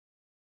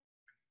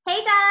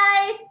Hey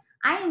guys,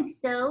 I am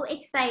so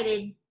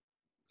excited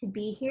to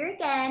be here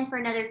again for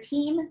another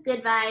Team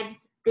Good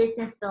Vibes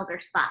Business Builder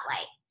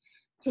Spotlight.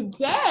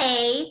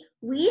 Today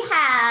we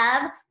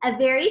have a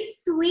very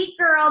sweet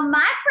girl,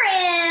 my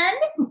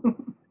friend,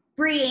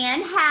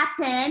 Brianne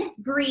Haton,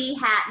 Bree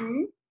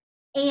Haton,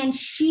 and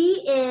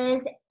she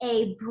is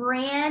a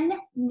brand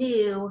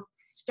new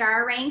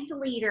star-ranked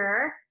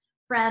leader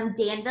from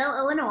Danville,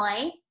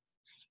 Illinois.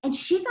 And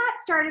she got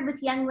started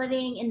with Young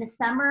Living in the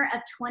summer of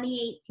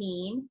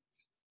 2018.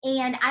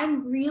 And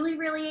I'm really,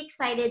 really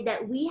excited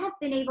that we have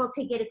been able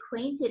to get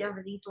acquainted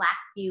over these last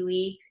few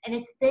weeks. And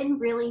it's been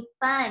really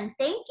fun.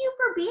 Thank you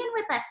for being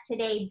with us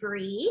today,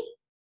 Bree.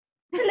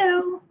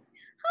 Hello.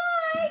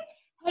 Hi.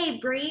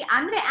 Hey, Bree,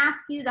 I'm going to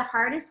ask you the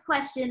hardest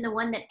question, the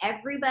one that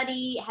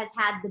everybody has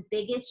had the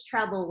biggest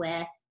trouble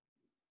with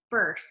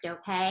first,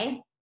 okay?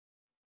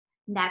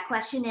 And that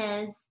question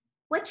is,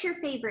 what's your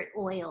favorite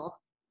oil?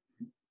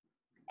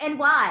 And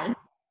why?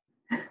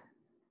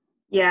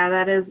 Yeah,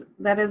 that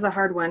is a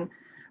hard one.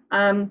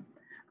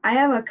 I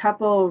have a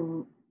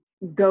couple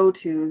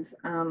go-tos.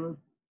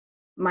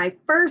 My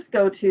first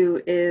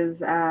go-to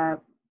is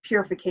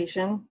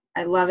purification.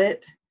 I love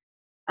it.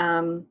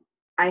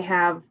 I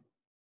have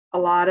a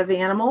lot of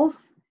animals,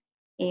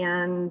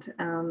 and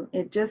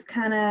it just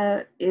kind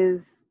of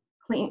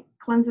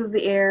cleanses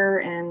the air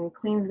and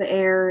cleans the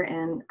air,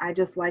 and I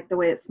just like the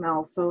way it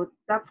smells. So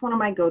that's one of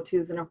my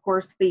go-tos, and of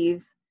course,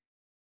 thieves.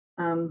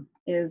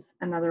 Is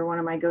another one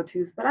of my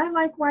go-tos, but I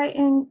like White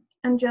and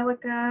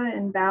Angelica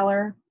and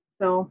Valor.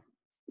 So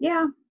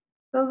yeah,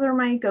 those are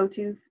my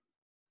go-tos.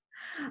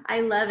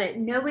 I love it.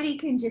 Nobody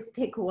can just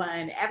pick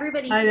one.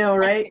 Everybody, I know,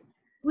 right?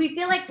 We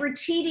feel like we're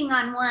cheating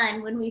on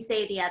one when we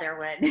say the other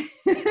one.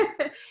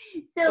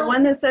 So the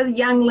one that says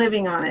Young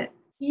Living on it.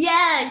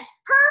 Yes,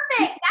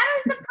 perfect. That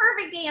is the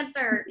perfect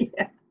answer.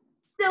 Yeah.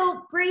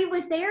 So, Bree,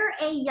 was there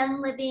a Young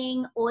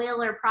Living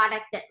oil or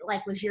product that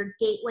was your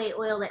gateway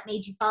oil that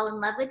made you fall in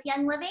love with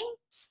Young Living?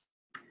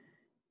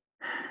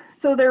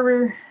 So there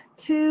were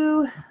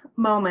two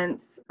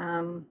moments.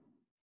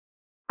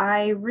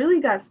 I really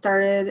got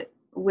started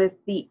with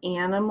the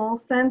animal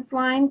sense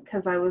line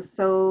because I was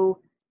so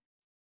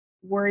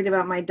worried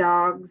about my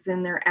dogs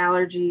and their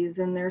allergies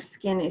and their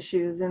skin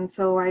issues. And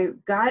so I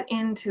got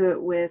into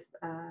it with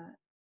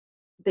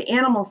the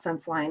animal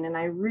sense line, and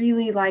I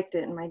really liked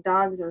it, and my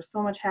dogs are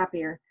so much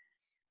happier.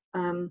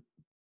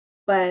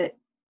 But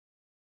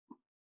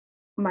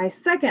my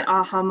second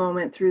aha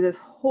moment through this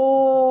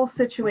whole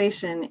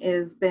situation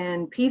has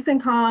been peace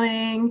and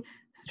calming,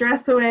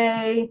 stress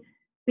away,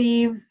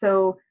 thieves.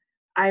 So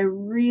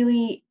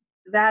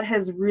that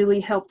has really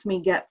helped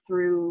me get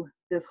through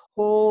this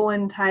whole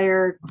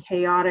entire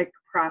chaotic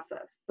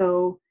process.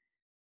 So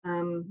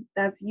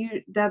that's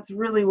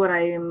really what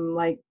I am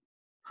like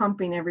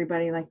pumping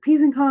everybody, like peace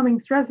and calming,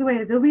 stress away,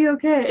 it'll be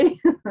okay.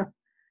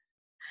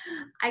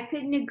 I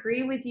couldn't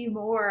agree with you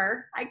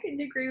more.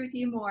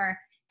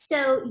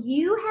 So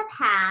you have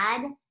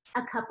had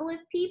a couple of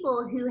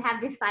people who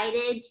have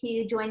decided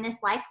to join this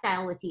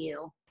lifestyle with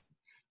you.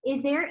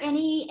 Is there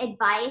any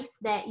advice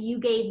that you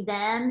gave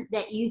them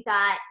that you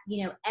thought,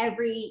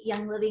 every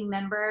Young Living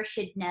member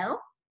should know?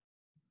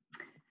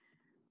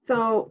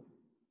 So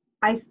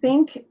I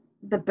think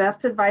the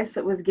best advice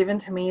that was given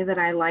to me that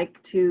I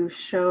like to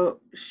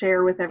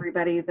share with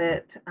everybody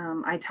that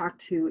I talk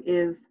to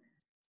is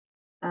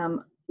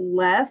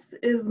less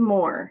is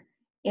more.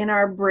 In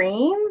our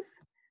brains,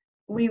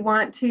 we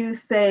want to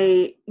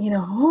say,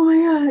 oh my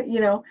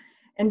God,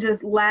 and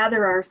just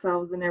lather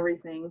ourselves and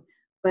everything.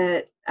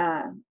 But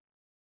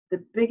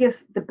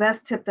the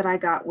best tip that I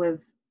got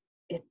was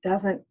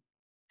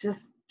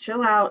just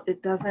chill out.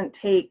 It doesn't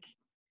take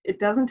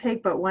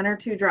but one or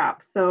two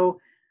drops. So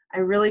I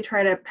really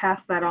try to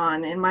pass that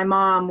on. And my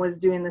mom was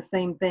doing the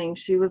same thing.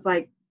 She was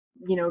like,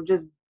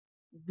 just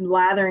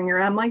lathering her.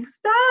 I'm like,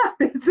 stop,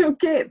 it's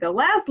okay. They'll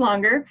last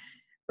longer,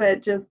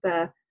 but just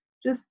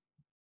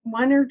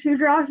one or two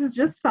drops is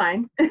just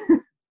fine.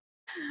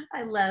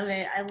 I love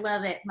it.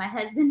 My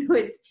husband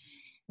was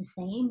the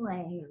same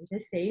way.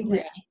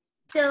 Yeah.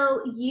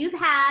 So you've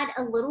had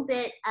a little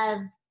bit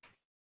of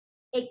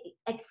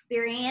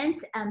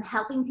experience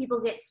helping people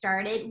get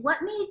started.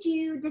 What made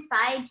you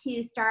decide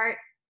to start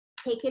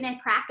taking a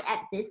crack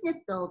at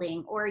business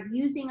building or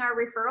using our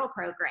referral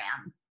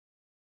program?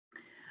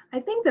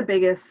 I think the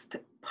biggest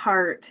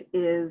part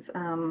is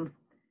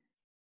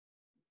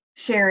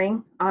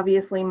sharing,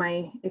 obviously,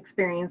 my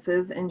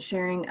experiences and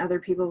sharing other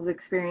people's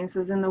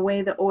experiences and the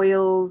way the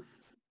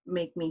oils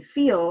make me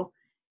feel.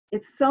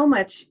 It's so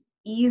much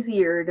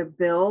easier to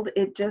build.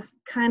 It just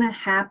kind of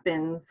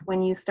happens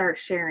when you start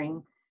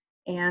sharing.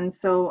 And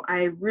so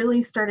I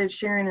really started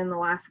sharing in the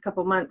last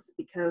couple months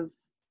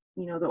because,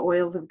 the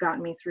oils have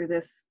gotten me through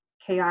this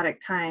chaotic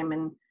time.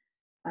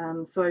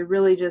 And so I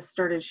really just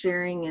started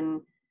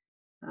sharing,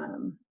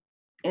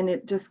 and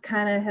it just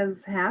kind of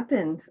has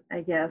happened,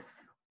 I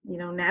guess,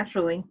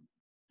 naturally.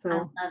 So I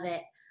love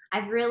it.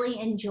 I've really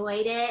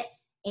enjoyed it.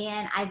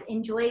 And I've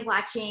enjoyed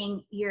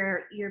watching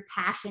your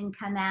passion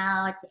come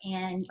out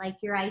and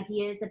your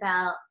ideas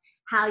about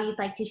how you'd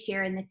like to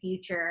share in the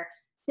future.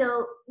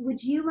 So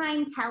would you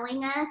mind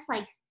telling us,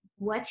 like,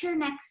 what's your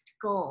next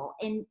goal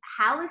and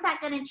how is that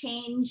going to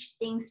change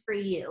things for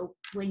you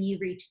when you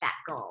reach that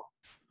goal?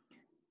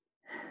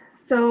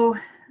 So,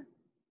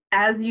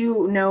 as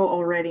you know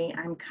already,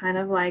 I'm kind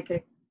of like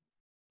a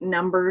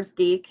numbers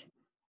geek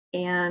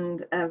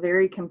and a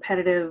very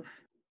competitive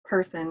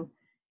person.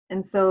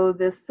 And so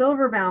this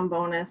silver bound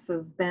bonus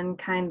has been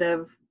kind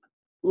of,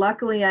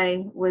 luckily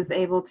I was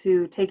able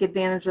to take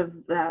advantage of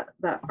that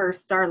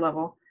first star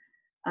level.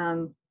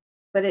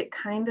 But it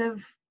kind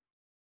of,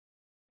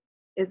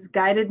 it's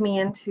guided me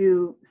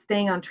into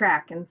staying on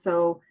track. And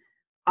so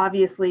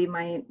obviously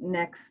my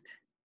next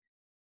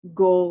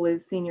goal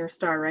is senior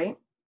star, right?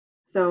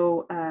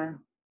 So,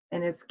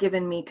 and it's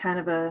given me kind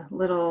of a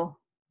little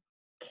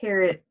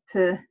carrot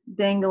to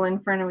dangle in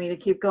front of me to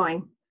keep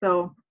going.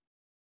 So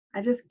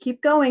I just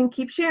keep going,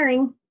 keep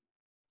sharing.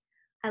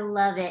 I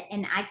love it.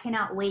 And I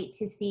cannot wait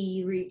to see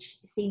you reach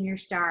senior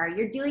star.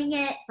 You're doing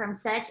it from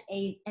such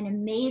an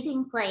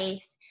amazing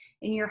place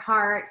in your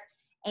heart.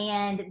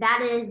 And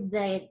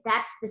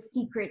that's the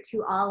secret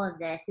to all of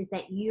this, is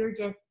that you're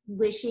just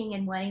wishing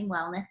and wanting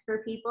wellness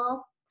for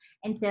people.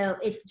 And so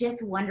it's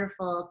just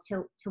wonderful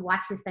to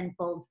watch this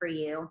unfold for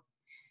you.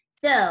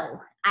 So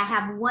I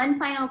have one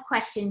final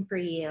question for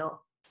you.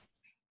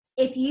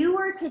 If you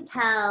were to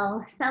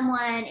tell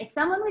someone, if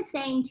someone was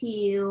saying to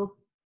you,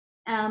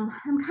 I'm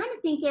kind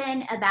of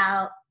thinking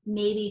about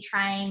maybe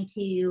trying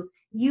to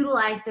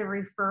utilize the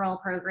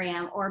referral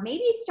program or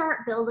maybe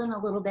start building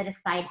a little bit of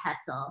side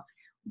hustle,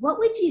 what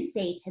would you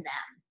say to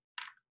them?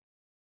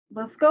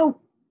 Let's go.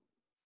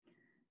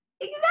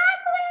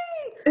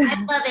 Exactly.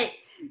 I love it.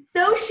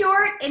 So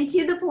short and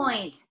to the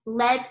point.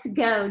 Let's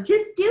go.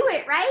 Just do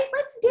it, right?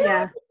 Let's do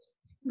Yeah. it.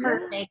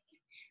 Perfect.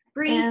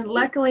 Bree, And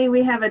luckily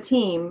we have a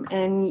team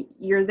and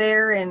you're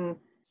there, and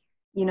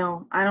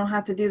I don't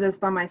have to do this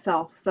by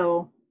myself.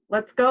 So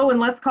let's go and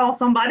let's call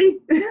somebody.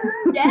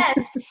 yes.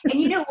 And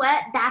you know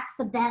what? That's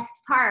the best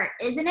part,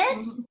 isn't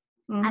it?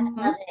 Mm-hmm.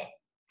 I love it.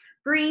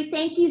 Bree,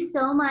 thank you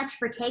so much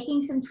for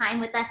taking some time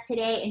with us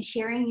today and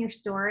sharing your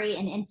story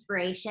and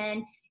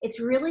inspiration. It's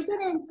really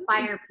going to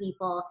inspire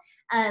people.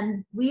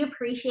 We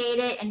appreciate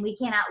it, and we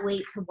cannot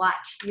wait to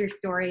watch your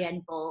story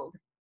unfold.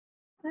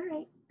 All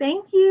right.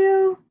 Thank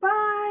you.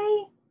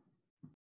 Bye.